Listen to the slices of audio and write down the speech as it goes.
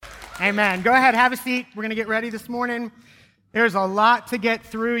Amen. Go ahead, have a seat. We're going to get ready this morning. There's a lot to get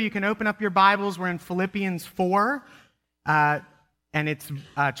through. You can open up your Bibles. We're in Philippians 4, and it's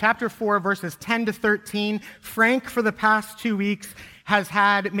chapter 4, verses 10 to 13. Frank, for the past 2 weeks, has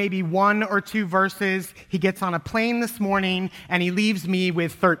had maybe 1 or 2 verses. He gets on a plane this morning, and he leaves me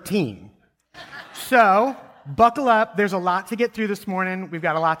with 13. So, buckle up. There's a lot to get through this morning. We've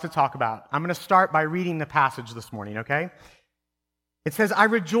got a lot to talk about. I'm going to start by reading the passage this morning, okay? It says, I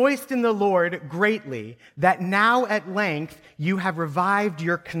rejoiced in the Lord greatly that now at length you have revived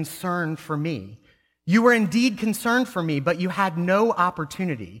your concern for me. You were indeed concerned for me, but you had no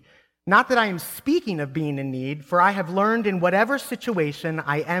opportunity. Not that I am speaking of being in need, for I have learned in whatever situation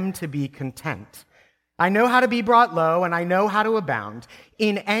I am to be content. I know how to be brought low, and I know how to abound.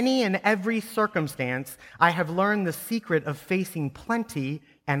 In any and every circumstance, I have learned the secret of facing plenty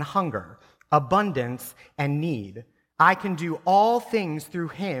and hunger, abundance and need. I can do all things through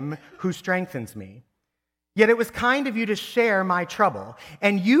him who strengthens me. Yet it was kind of you to share my trouble.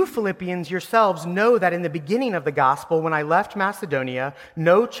 And you, Philippians, yourselves know that in the beginning of the gospel, when I left Macedonia,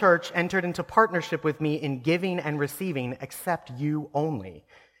 no church entered into partnership with me in giving and receiving except you only.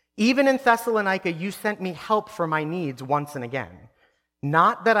 Even in Thessalonica, you sent me help for my needs once and again.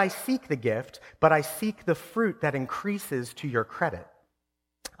 Not that I seek the gift, but I seek the fruit that increases to your credit.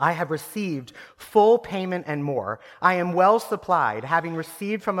 I have received full payment and more. I am well supplied, having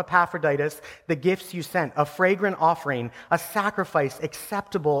received from Epaphroditus the gifts you sent, a fragrant offering, a sacrifice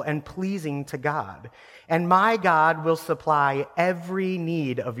acceptable and pleasing to God. And my God will supply every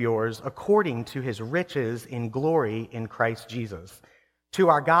need of yours according to his riches in glory in Christ Jesus. To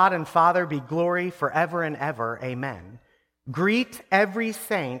our God and Father be glory forever and ever. Amen. Greet every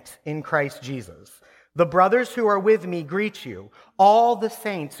saint in Christ Jesus. The brothers who are with me greet you. All the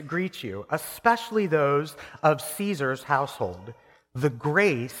saints greet you, especially those of Caesar's household. The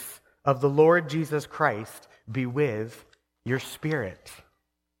grace of the Lord Jesus Christ be with your spirit.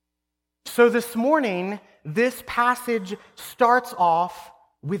 So this morning, this passage starts off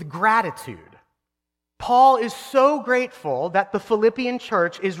with gratitude. Paul is so grateful that the Philippian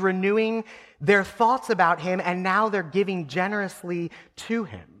church is renewing their thoughts about him, and now they're giving generously to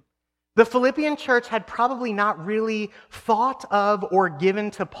him. The Philippian church had probably not really thought of or given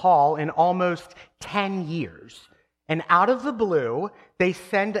to Paul in almost 10 years. And out of the blue, they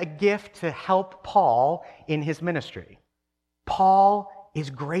send a gift to help Paul in his ministry. Paul is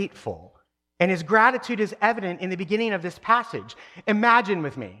grateful, and his gratitude is evident in the beginning of this passage. Imagine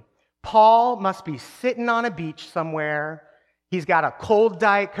with me, Paul must be sitting on a beach somewhere. He's got a cold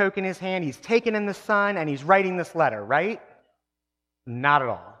Diet Coke in his hand. He's taken in the sun, and he's writing this letter, right? Not at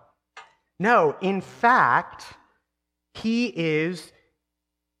all. No, in fact, he is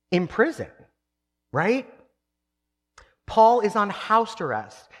in prison, right? Paul is on house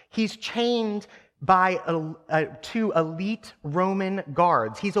arrest. He's chained to elite Roman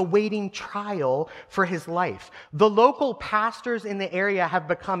guards. He's awaiting trial for his life. The local pastors in the area have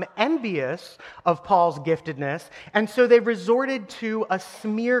become envious of Paul's giftedness, and so they've resorted to a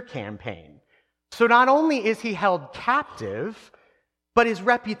smear campaign. So not only is he held captive, but his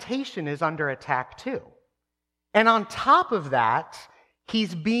reputation is under attack too. And on top of that,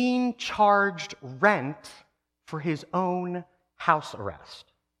 he's being charged rent for his own house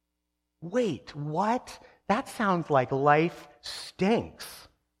arrest. Wait, what? That sounds like life stinks.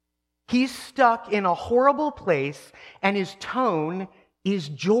 He's stuck in a horrible place, and his tone is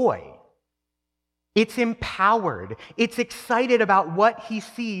joy. It's empowered. It's excited about what he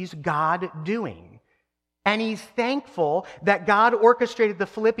sees God doing. And he's thankful that God orchestrated the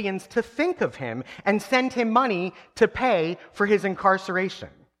Philippians to think of him and send him money to pay for his incarceration.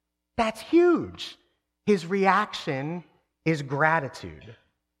 That's huge. His reaction is gratitude.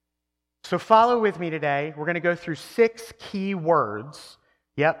 So follow with me today. We're going to go through 6 key words.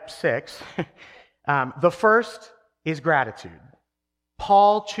 Yep, 6. The first is gratitude.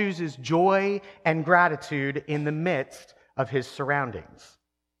 Paul chooses joy and gratitude in the midst of his surroundings.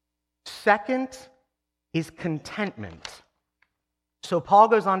 Second is contentment. So Paul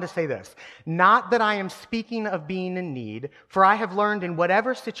goes on to say this, not that I am speaking of being in need, for I have learned in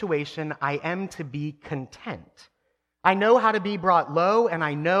whatever situation I am to be content. I know how to be brought low, and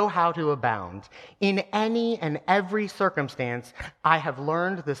I know how to abound. In any and every circumstance, I have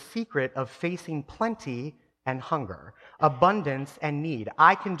learned the secret of facing plenty and hunger, abundance and need.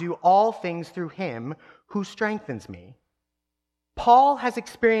 I can do all things through him who strengthens me. Paul has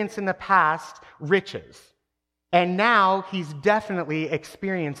experienced in the past riches, and now he's definitely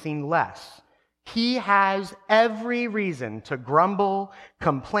experiencing less. He has every reason to grumble,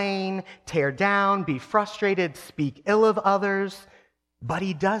 complain, tear down, be frustrated, speak ill of others. But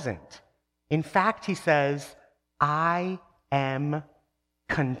he doesn't. In fact, he says, I am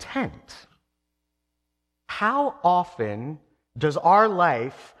content. How often does our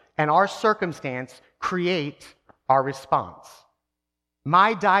life and our circumstance create our response?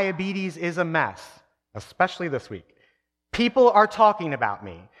 My diabetes is a mess, especially this week. People are talking about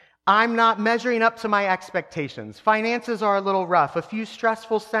me. I'm not measuring up to my expectations. Finances are a little rough, a few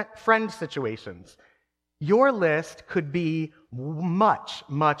stressful friend situations. Your list could be much,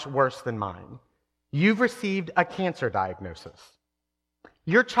 much worse than mine. You've received a cancer diagnosis.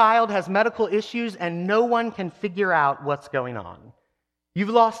 Your child has medical issues and no one can figure out what's going on. You've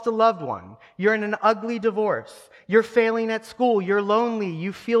lost a loved one. You're in an ugly divorce. You're failing at school. You're lonely.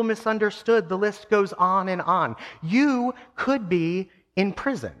 You feel misunderstood. The list goes on and on. You could be in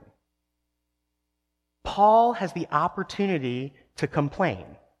prison. Paul has the opportunity to complain,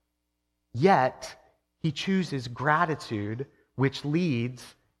 yet he chooses gratitude, which leads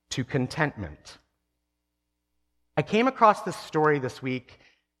to contentment. I came across this story this week,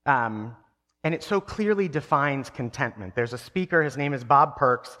 and it so clearly defines contentment. There's a speaker, his name is Bob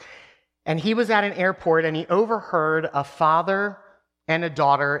Perks, and he was at an airport and he overheard a father and a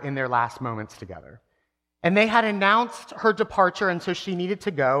daughter in their last moments together. And they had announced her departure, and so she needed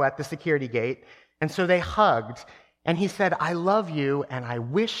to go at the security gate. And so they hugged, and he said, I love you, and I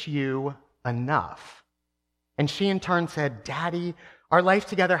wish you enough. And she in turn said, Daddy, our life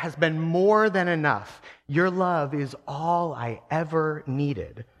together has been more than enough. Your love is all I ever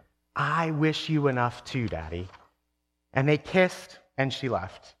needed. I wish you enough too, Daddy. And they kissed, and she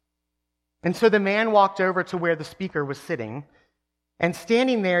left. And so the man walked over to where the speaker was sitting, and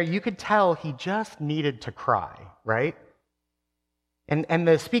standing there, you could tell he just needed to cry, right? And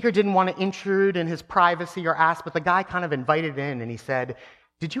the speaker didn't want to intrude in his privacy or ask, but the guy kind of invited in, and he said,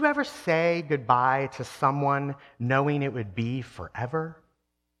 did you ever say goodbye to someone knowing it would be forever?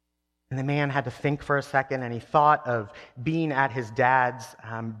 And the man had to think for a second, and he thought of being at his dad's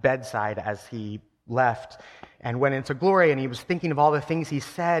bedside as he left and went into glory, and he was thinking of all the things he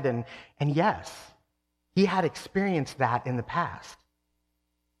said, and yes, he had experienced that in the past.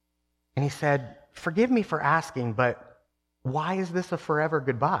 And he said, forgive me for asking, but why is this a forever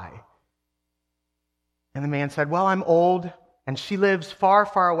goodbye? And the man said, well, I'm old, and she lives far,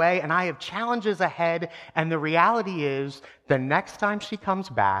 far away, and I have challenges ahead, and the reality is the next time she comes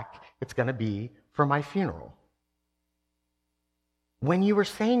back, it's going to be for my funeral. When you were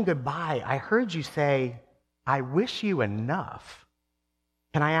saying goodbye, I heard you say, I wish you enough.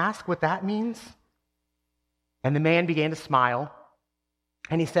 Can I ask what that means? And the man began to smile,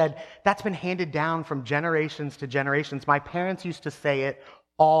 and he said, that's been handed down from generations to generations. My parents used to say it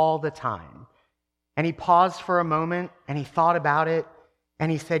all the time. And he paused for a moment, and he thought about it,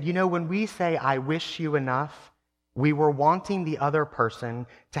 and he said, you know, when we say, I wish you enough, we were wanting the other person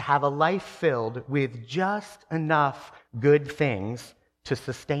to have a life filled with just enough good things to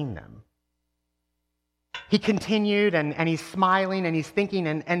sustain them. He continued, and he's smiling, and he's thinking,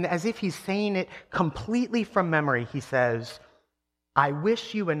 and as if he's saying it completely from memory, he says, I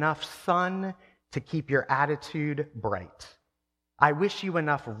wish you enough sun to keep your attitude bright. I wish you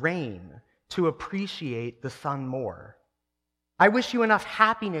enough rain to appreciate the sun more. I wish you enough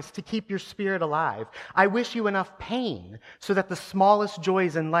happiness to keep your spirit alive. I wish you enough pain so that the smallest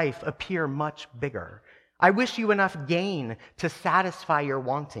joys in life appear much bigger. I wish you enough gain to satisfy your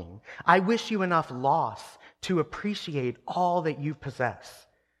wanting. I wish you enough loss to appreciate all that you possess.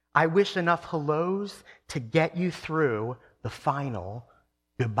 I wish enough hellos to get you through the final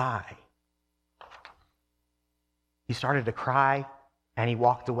goodbye. He started to cry, and he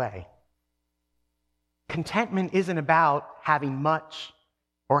walked away. Contentment isn't about having much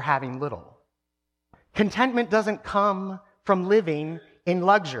or having little. Contentment doesn't come from living in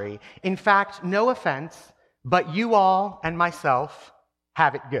luxury. In fact, no offense, but you all and myself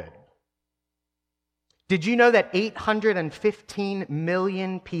have it good. Did you know that 815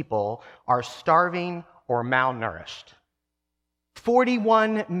 million people are starving or malnourished?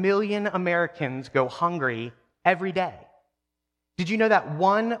 41 million Americans go hungry every day. Did you know that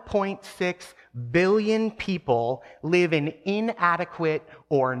 1.6 billion people live in inadequate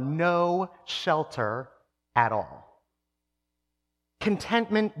or no shelter at all?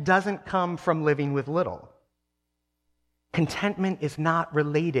 Contentment doesn't come from living with little. Contentment is not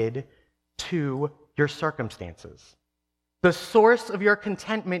related to your circumstances. The source of your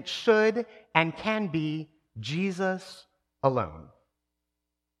contentment should and can be Jesus alone.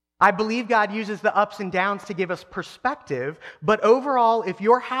 I believe God uses the ups and downs to give us perspective, but overall, if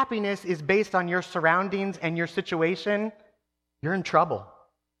your happiness is based on your surroundings and your situation, you're in trouble.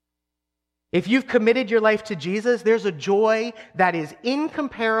 If you've committed your life to Jesus, there's a joy that is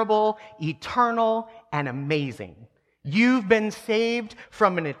incomparable, eternal, and amazing. You've been saved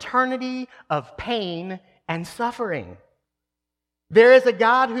from an eternity of pain and suffering. There is a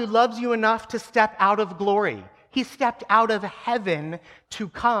God who loves you enough to step out of glory. He stepped out of heaven to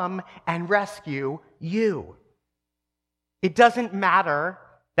come and rescue you. It doesn't matter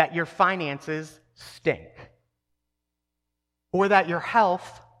that your finances stink or that your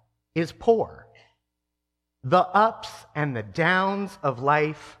health is poor. The ups and the downs of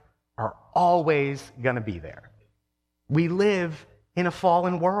life are always going to be there. We live in a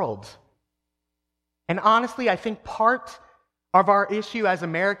fallen world. And honestly, I think part of our issue as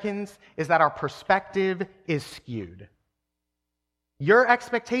Americans is that our perspective is skewed. Your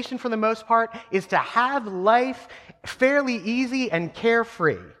expectation, for the most part, is to have life fairly easy and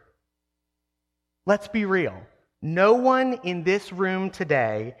carefree. Let's be real. No one in this room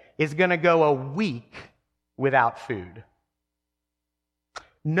today is going to go a week without food.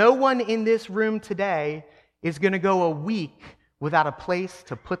 No one in this room today is going to go a week without a place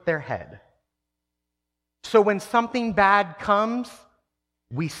to put their head. So when something bad comes,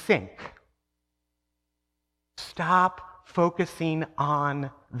 we sink. Stop focusing on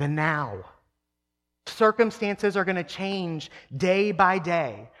the now. Circumstances are going to change day by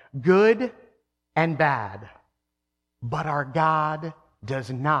day, good and bad. But our God does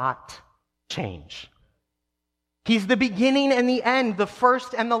not change. He's the beginning and the end, the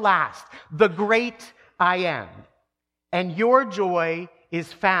first and the last, the great I am. And your joy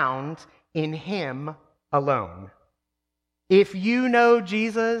is found in Him alone. If you know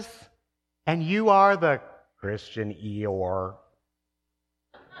Jesus and you are the Christian Eeyore,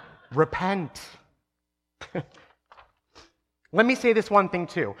 repent. Let me say this one thing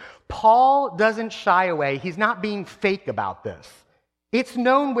too. Paul doesn't shy away. He's not being fake about this. It's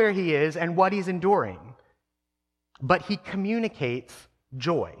known where he is and what he's enduring. But he communicates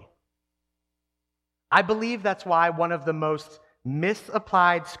joy. I believe that's why one of the most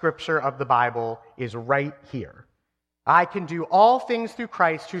misapplied scripture of the Bible is right here. I can do all things through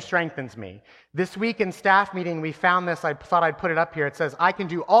Christ who strengthens me. This week in staff meeting, we found this. I thought I'd put it up here. It says, I can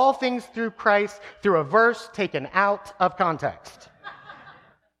do all things through Christ, through a verse taken out of context.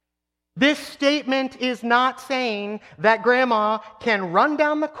 This statement is not saying that grandma can run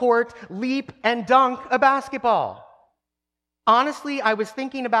down the court, leap, and dunk a basketball. Honestly, I was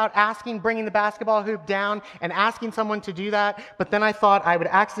thinking about bringing the basketball hoop down and asking someone to do that, but then I thought I would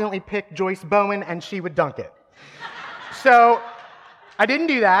accidentally pick Joyce Bowen and she would dunk it. So I didn't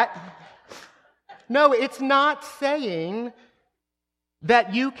do that. No, it's not saying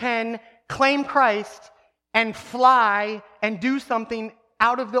that you can claim Christ and fly and do something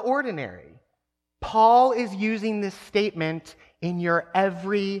out of the ordinary. Paul is using this statement in your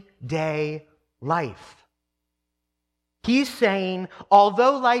everyday life. He's saying,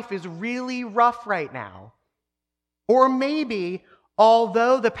 although life is really rough right now, or maybe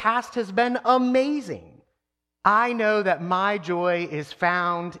although the past has been amazing, I know that my joy is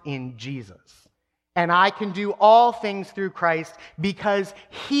found in Jesus. And I can do all things through Christ because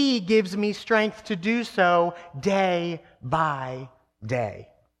He gives me strength to do so day by day.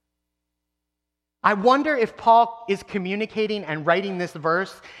 I wonder if Paul is communicating and writing this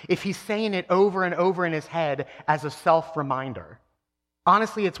verse, if he's saying it over and over in his head as a self-reminder.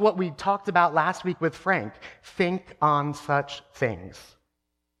 Honestly, it's what we talked about last week with Frank. Think on such things.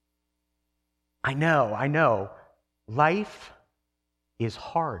 I know. Life is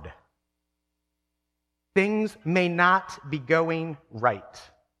hard. Things may not be going right,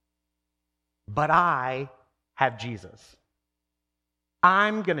 but I have Jesus.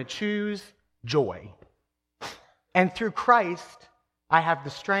 I'm going to choose joy. And through Christ, I have the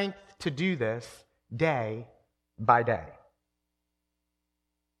strength to do this day by day.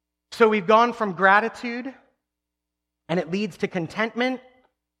 So we've gone from gratitude, and it leads to contentment,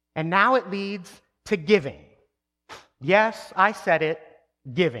 and now it leads to giving. Yes, I said it,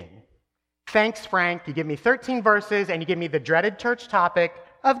 giving. Thanks, Frank. You give me 13 verses, and you give me the dreaded church topic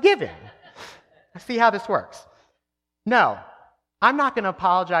of giving. Let's see how this works. No, I'm not going to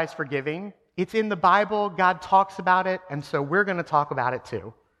apologize for giving. It's in the Bible. God talks about it, and so we're going to talk about it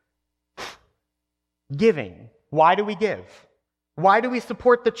too. Giving. Why do we give? Why do we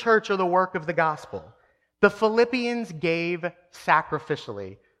support the church or the work of the gospel? The Philippians gave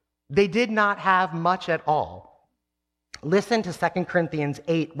sacrificially. They did not have much at all. Listen to 2 Corinthians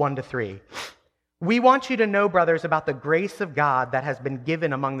 8, 1-3. We want you to know, brothers, about the grace of God that has been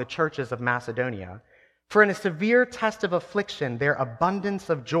given among the churches of Macedonia. For in a severe test of affliction, their abundance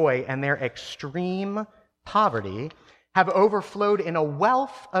of joy and their extreme poverty have overflowed in a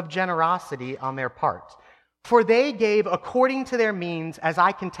wealth of generosity on their part. For they gave according to their means, as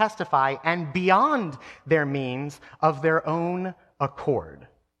I can testify, and beyond their means of their own accord.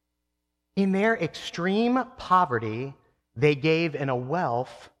 In their extreme poverty, they gave in a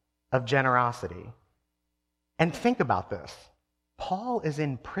wealth of generosity. And think about this. Paul is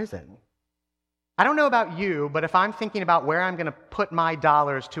in prison. I don't know about you, but if I'm thinking about where I'm going to put my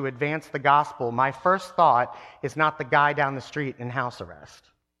dollars to advance the gospel, my first thought is not the guy down the street in house arrest.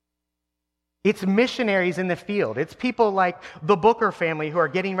 It's missionaries in the field. It's people like the Booker family who are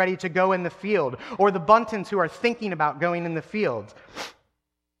getting ready to go in the field, or the Buntons who are thinking about going in the field.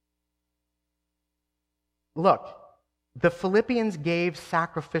 Look, the Philippians gave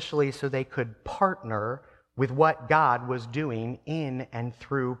sacrificially so they could partner with what God was doing in and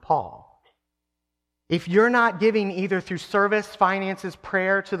through Paul. If you're not giving either through service, finances,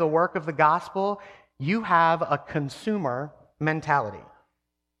 prayer to the work of the gospel, you have a consumer mentality.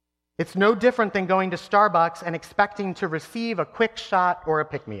 It's no different than going to Starbucks and expecting to receive a quick shot or a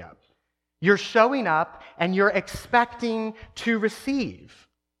pick-me-up. You're showing up and you're expecting to receive.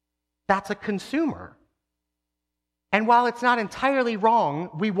 That's a consumer. And while it's not entirely wrong,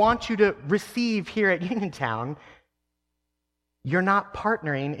 we want you to receive here at Uniontown, you're not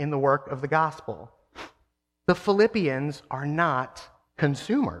partnering in the work of the gospel. The Philippians are not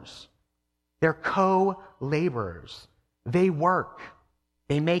consumers. They're co-laborers. They work.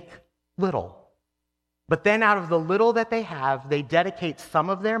 They make little. But then out of the little that they have, they dedicate some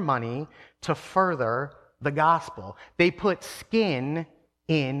of their money to further the gospel. They put skin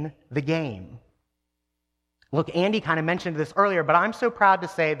in the game. Look, Andy kind of mentioned this earlier, but I'm so proud to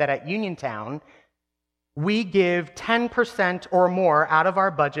say that at Uniontown, we give 10% or more out of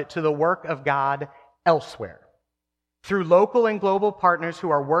our budget to the work of God elsewhere, through local and global partners who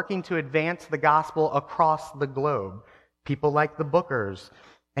are working to advance the gospel across the globe. People like the Bookers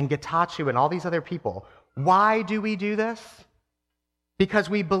and Getachew and all these other people. Why do we do this? Because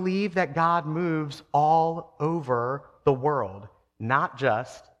we believe that God moves all over the world, not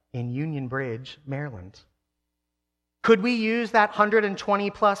just in Union Bridge, Maryland. Could we use that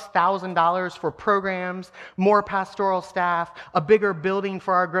 $120,000+ for programs, more pastoral staff, a bigger building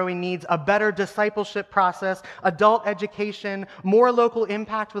for our growing needs, a better discipleship process, adult education, more local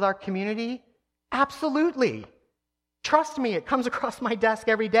impact with our community? Absolutely. Trust me, it comes across my desk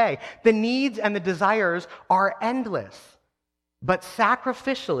every day. The needs and the desires are endless. But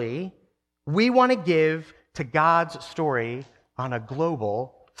sacrificially, we want to give to God's story on a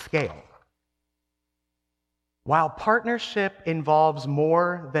global scale. While partnership involves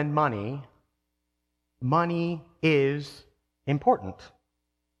more than money, money is important.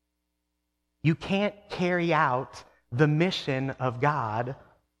 You can't carry out the mission of God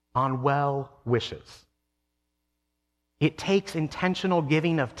on well wishes. It takes intentional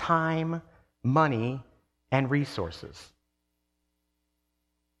giving of time, money, and resources.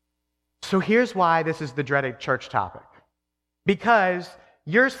 So here's why this is the dreaded church topic. Because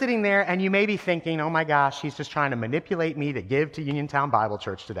you're sitting there and you may be thinking, oh my gosh, he's just trying to manipulate me to give to Uniontown Bible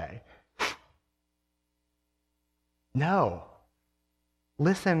Church today. No.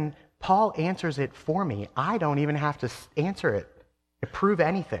 Listen, Paul answers it for me. I don't even have to answer it to prove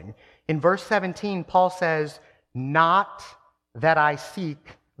anything. In verse 17, Paul says, not that I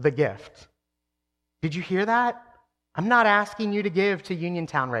seek the gift. Did you hear that? I'm not asking you to give to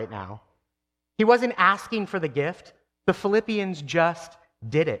Uniontown right now. He wasn't asking for the gift. The Philippians just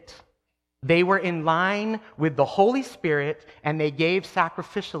did it. They were in line with the Holy Spirit, and they gave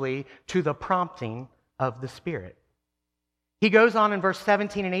sacrificially to the prompting of the Spirit. He goes on in verse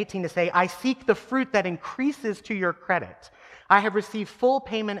 17 and 18 to say, I seek the fruit that increases to your credit. I have received full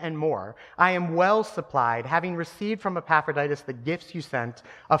payment and more. I am well supplied, having received from Epaphroditus the gifts you sent,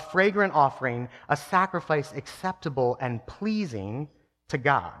 a fragrant offering, a sacrifice acceptable and pleasing to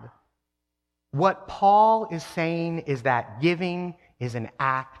God. What Paul is saying is that giving is an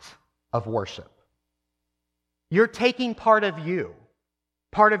act of worship. You're taking part of you,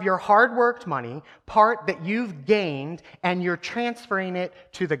 part of your hard-worked money, part that you've gained, and you're transferring it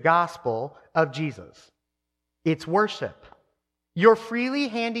to the gospel of Jesus. It's worship. You're freely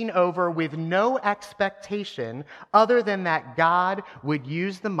handing over with no expectation other than that God would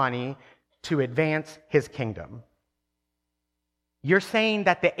use the money to advance his kingdom. You're saying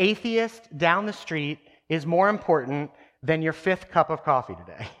that the atheist down the street is more important than your 5th cup of coffee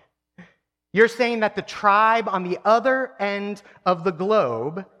today. You're saying that the tribe on the other end of the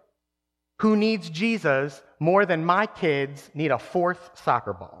globe who needs Jesus more than my kids need a 4th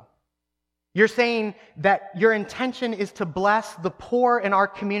soccer ball. You're saying that your intention is to bless the poor in our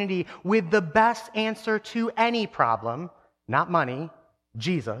community with the best answer to any problem, not money,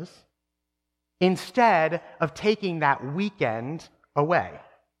 Jesus, instead of taking that weekend away.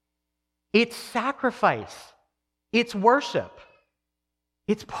 It's sacrifice. It's worship.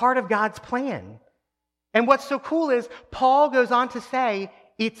 It's part of God's plan. And what's so cool is Paul goes on to say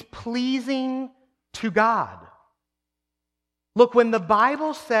it's pleasing to God. Look, when the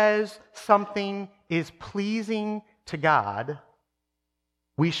Bible says something is pleasing to God,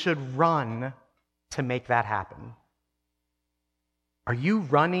 we should run to make that happen. Are you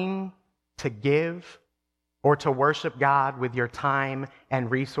running to give or to worship God with your time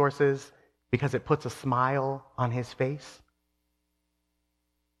and resources because it puts a smile on his face?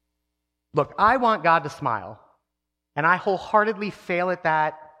 Look, I want God to smile, and I wholeheartedly fail at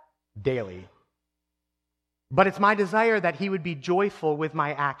that daily. But it's my desire that he would be joyful with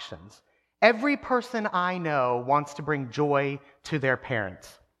my actions. Every person I know wants to bring joy to their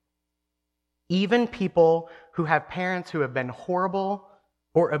parents. Even people who have parents who have been horrible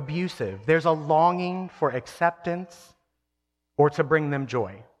or abusive, there's a longing for acceptance or to bring them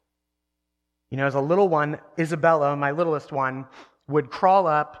joy. You know, as a little one, Isabella, my littlest one, would crawl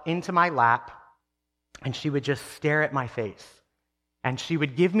up into my lap and she would just stare at my face. And she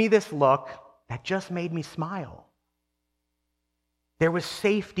would give me this look that just made me smile. There was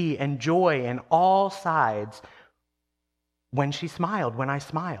safety and joy in all sides when she smiled, when I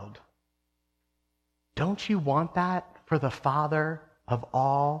smiled. Don't you want that for the Father of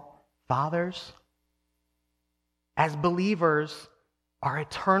all fathers? As believers, our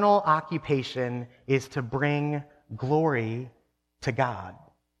eternal occupation is to bring glory to God.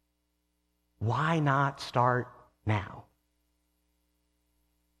 Why not start now?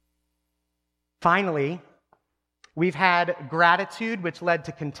 Finally, we've had gratitude, which led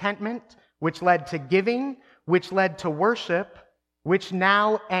to contentment, which led to giving, which led to worship, which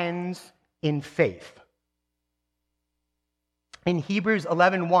now ends in faith. In Hebrews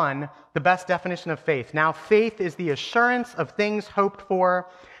 11:1, the best definition of faith. Now, faith is the assurance of things hoped for,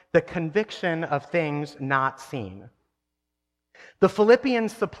 the conviction of things not seen. The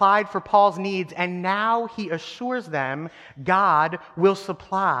Philippians supplied for Paul's needs, and now he assures them God will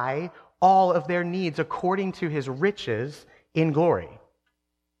supply all of their needs according to his riches in glory.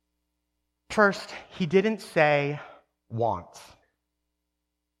 First, he didn't say wants.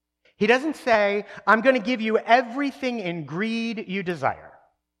 He doesn't say, I'm going to give you everything in greed you desire.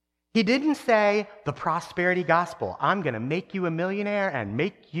 He didn't say the prosperity gospel. I'm going to make you a millionaire and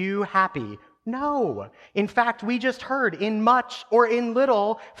make you happy. No. In fact, we just heard, in much or in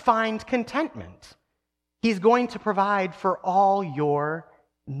little, find contentment. He's going to provide for all your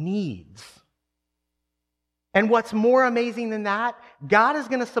needs. And what's more amazing than that, God is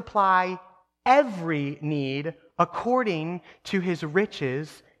going to supply every need according to his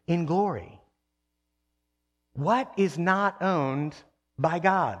riches in glory. What is not owned by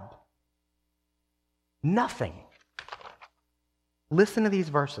God? Nothing. Listen to these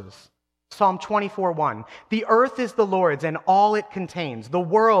verses. Psalm 24:1. The earth is the Lord's and all it contains, the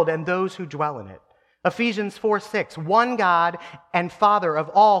world and those who dwell in it. Ephesians 4:6. One God and Father of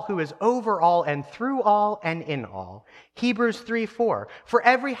all, who is over all and through all and in all. Hebrews 3:4. For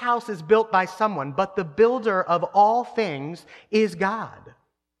every house is built by someone, but the builder of all things is God.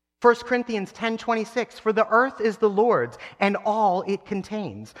 1 Corinthians 10:26, for the earth is the Lord's and all it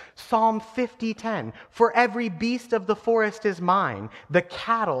contains. Psalm 50:10, for every beast of the forest is mine, the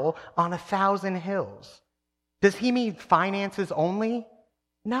cattle on 1,000 hills. Does he mean finances only?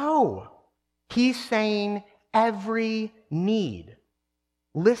 No. He's saying every need.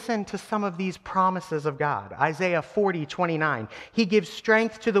 Listen to some of these promises of God. Isaiah 40:29, he gives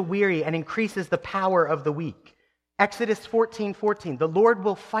strength to the weary and increases the power of the weak. Exodus 14:14, the Lord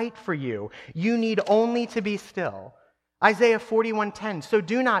will fight for you. You need only to be still. Isaiah 41:10, so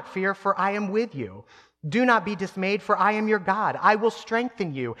do not fear, for I am with you. Do not be dismayed, for I am your God. I will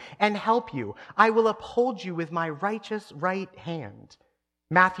strengthen you and help you. I will uphold you with my righteous right hand.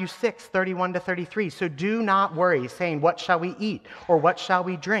 Matthew 6:31-33, so do not worry, saying, what shall we eat? Or what shall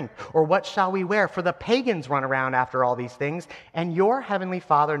we drink? Or what shall we wear? For the pagans run around after all these things, and your heavenly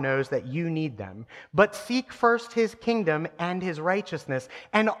Father knows that you need them. But seek first his kingdom and his righteousness,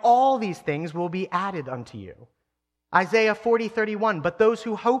 and all these things will be added unto you. Isaiah 40:31, but those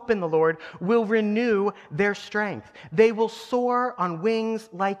who hope in the Lord will renew their strength. They will soar on wings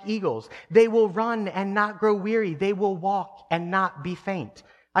like eagles. They will run and not grow weary. They will walk and not be faint.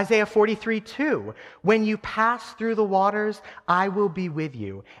 Isaiah 43:2, when you pass through the waters, I will be with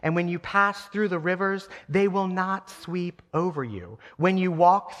you. And when you pass through the rivers, they will not sweep over you. When you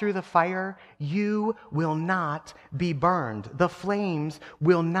walk through the fire, you will not be burned. The flames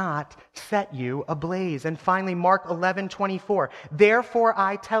will not set you ablaze. And finally, Mark 11:24, therefore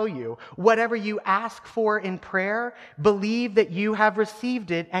I tell you, whatever you ask for in prayer, believe that you have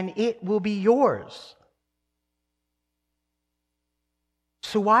received it and it will be yours.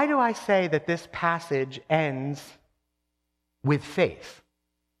 So why do I say that this passage ends with faith?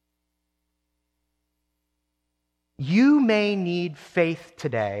 You may need faith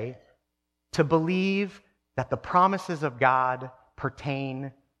today to believe that the promises of God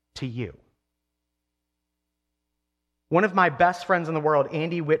pertain to you. One of my best friends in the world,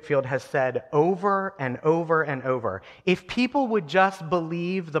 Andy Whitfield, has said over and over and over, if people would just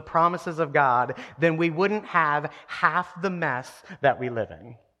believe the promises of God, then we wouldn't have half the mess that we live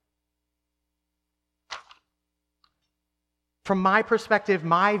in. From my perspective,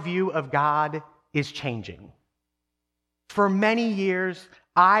 my view of God is changing. For many years,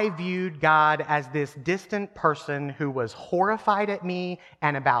 I viewed God as this distant person who was horrified at me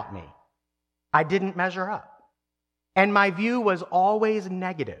and about me. I didn't measure up. And my view was always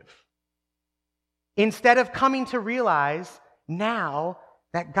negative. Instead of coming to realize now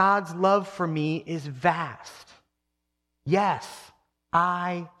that God's love for me is vast. Yes,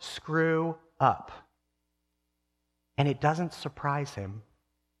 I screw up. And it doesn't surprise him.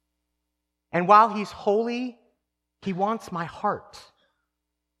 And while he's holy, he wants my heart.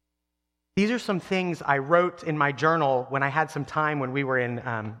 These are some things I wrote in my journal when I had some time when we were in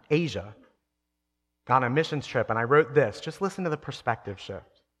Asia on a missions trip, and I wrote this. Just listen to the perspective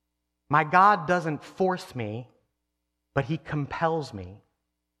shift. My God doesn't force me, but he compels me.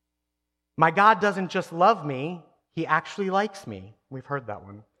 My God doesn't just love me, he actually likes me. We've heard that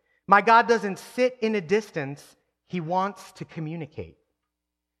one. My God doesn't sit in a distance, he wants to communicate.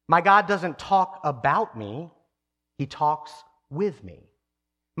 My God doesn't talk about me, he talks with me.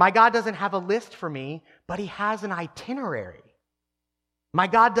 My God doesn't have a list for me, but he has an itinerary. My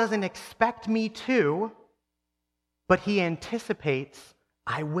God doesn't expect me to, but he anticipates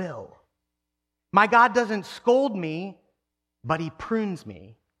I will. My God doesn't scold me, but he prunes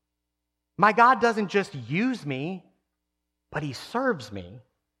me. My God doesn't just use me, but he serves me.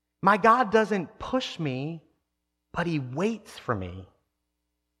 My God doesn't push me, but he waits for me.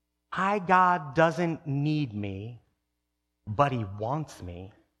 My God doesn't need me, but he wants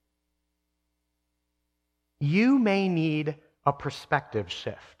me. You may need a perspective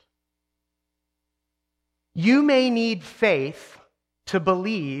shift. You may need faith to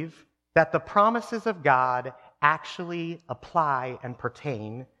believe that the promises of God actually apply and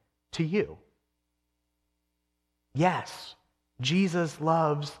pertain to you. Yes, Jesus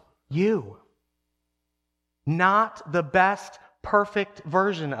loves you. Not the best, perfect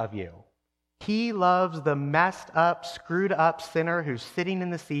version of you. He loves the messed up, screwed up sinner who's sitting in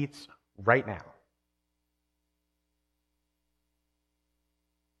the seats right now.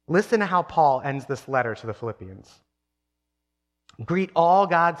 Listen to how Paul ends this letter to the Philippians. Greet all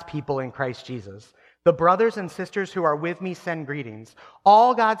God's people in Christ Jesus. The brothers and sisters who are with me send greetings.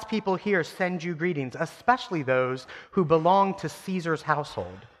 All God's people here send you greetings, especially those who belong to Caesar's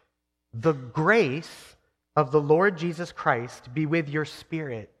household. The grace of the Lord Jesus Christ be with your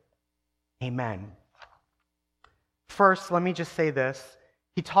spirit. Amen. First, let me just say this.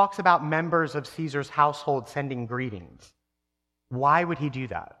 He talks about members of Caesar's household sending greetings. Why would he do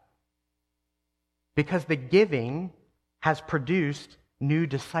that? Because the giving has produced new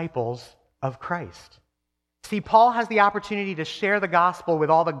disciples of Christ. See, Paul has the opportunity to share the gospel with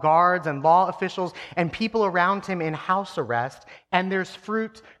all the guards and law officials and people around him in house arrest, and there's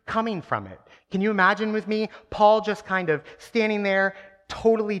fruit coming from it. Can you imagine with me, Paul just kind of standing there,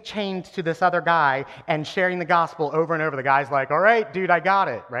 totally chained to this other guy and sharing the gospel over and over. The guy's like, all right, dude, I got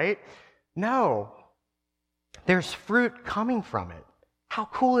it, right? No. There's fruit coming from it. How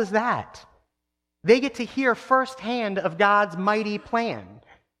cool is that? They get to hear firsthand of God's mighty plan.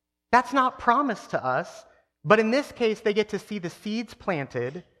 That's not promised to us, but in this case, they get to see the seeds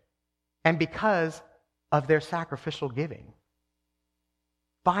planted, and because of their sacrificial giving.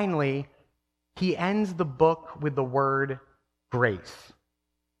 Finally, he ends the book with the word grace.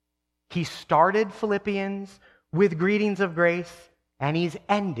 He started Philippians with greetings of grace, and he's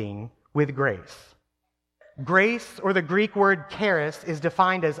ending with grace. Grace, or the Greek word charis, is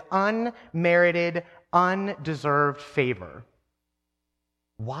defined as unmerited, undeserved favor.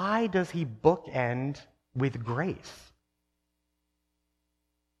 Why does he bookend with grace?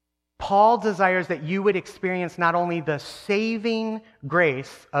 Paul desires that you would experience not only the saving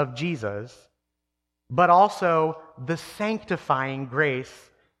grace of Jesus, but also the sanctifying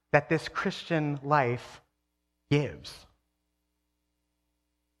grace that this Christian life gives.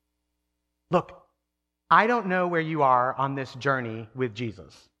 Look, I don't know where you are on this journey with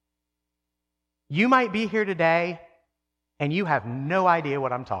Jesus. You might be here today and you have no idea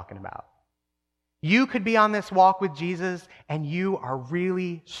what I'm talking about. You could be on this walk with Jesus and you are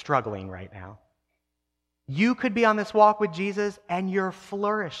really struggling right now. You could be on this walk with Jesus and you're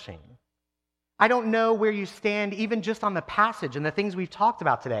flourishing. I don't know where you stand even just on the passage and the things we've talked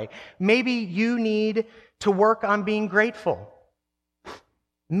about today. Maybe you need to work on being grateful.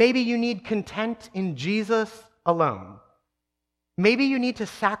 Maybe you need content in Jesus alone. Maybe you need to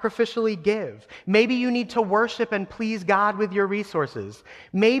sacrificially give. Maybe you need to worship and please God with your resources.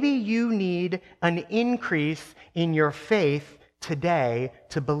 Maybe you need an increase in your faith today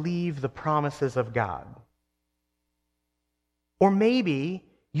to believe the promises of God. Or maybe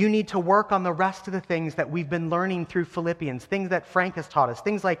you need to work on the rest of the things that we've been learning through Philippians, things that Frank has taught us,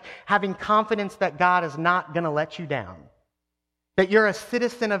 things like having confidence that God is not going to let you down, that you're a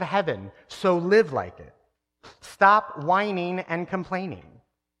citizen of heaven, so live like it. Stop whining and complaining.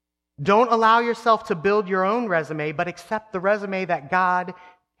 Don't allow yourself to build your own resume, but accept the resume that God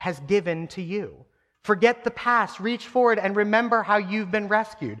has given to you. Forget the past, reach forward, and remember how you've been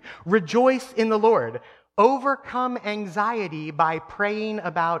rescued. Rejoice in the Lord. Overcome anxiety by praying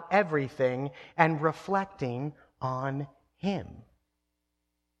about everything and reflecting on Him.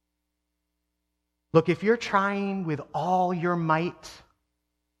 Look, if you're trying with all your might,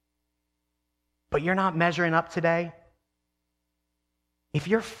 but you're not measuring up today, if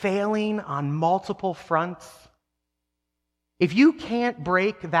you're failing on multiple fronts, if you can't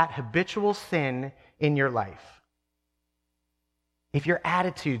break that habitual sin in your life, if your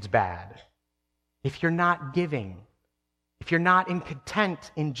attitude's bad, if you're not giving, if you're not in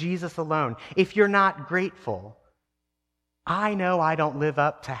content in Jesus alone, if you're not grateful, I know I don't live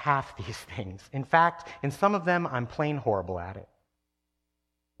up to half these things. In fact, in some of them, I'm plain horrible at it.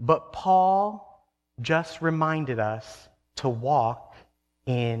 But Paul just reminded us to walk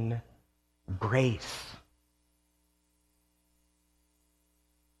in grace.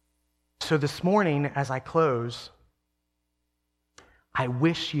 So this morning, as I close, I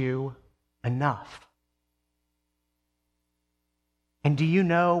wish you enough. And do you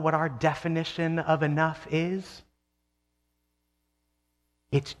know what our definition of enough is?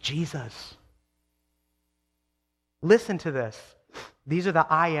 It's Jesus. Listen to this. These are the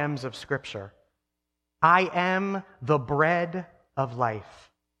I ams of Scripture. I am the bread of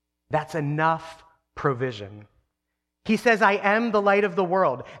life. That's enough provision. He says, I am the light of the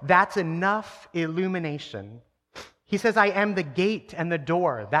world. That's enough illumination. He says, I am the gate and the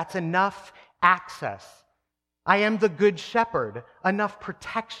door. That's enough access. I am the good shepherd. Enough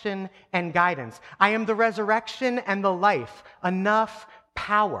protection and guidance. I am the resurrection and the life. Enough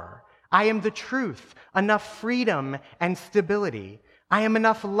power. I am the truth. Enough freedom and stability. I am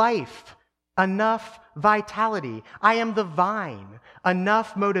enough life. Enough vitality. I am the vine.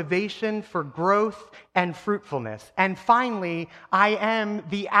 Enough motivation for growth and fruitfulness. And finally, I am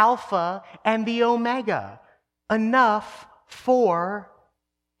the Alpha and the Omega. Enough for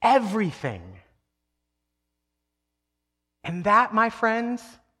everything. And that, my friends,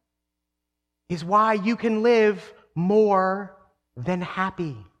 is why you can live more than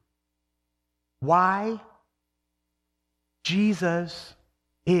happy. Why? Jesus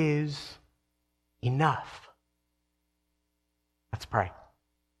is enough. Let's pray.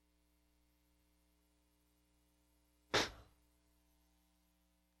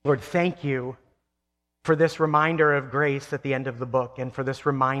 Lord, thank you for this reminder of grace at the end of the book and for this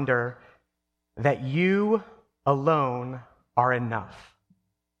reminder that you alone are enough.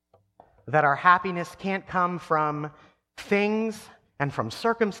 That our happiness can't come from things and from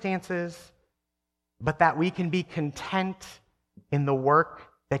circumstances, but that we can be content in the work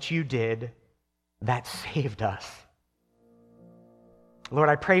that you did that saved us. Lord,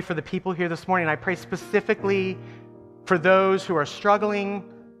 I pray for the people here this morning. I pray specifically for those who are struggling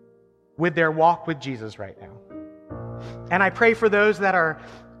with their walk with Jesus right now. And I pray for those that are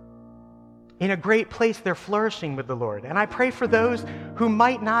in a great place, they're flourishing with the Lord. And I pray for those who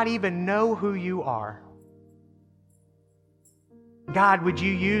might not even know who you are. God, would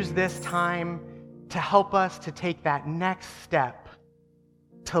you use this time to help us to take that next step,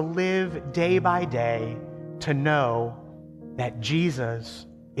 to live day by day, to know that Jesus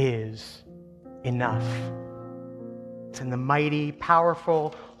is enough. It's in the mighty,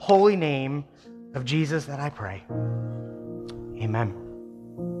 powerful, holy name of Jesus that I pray. Amen.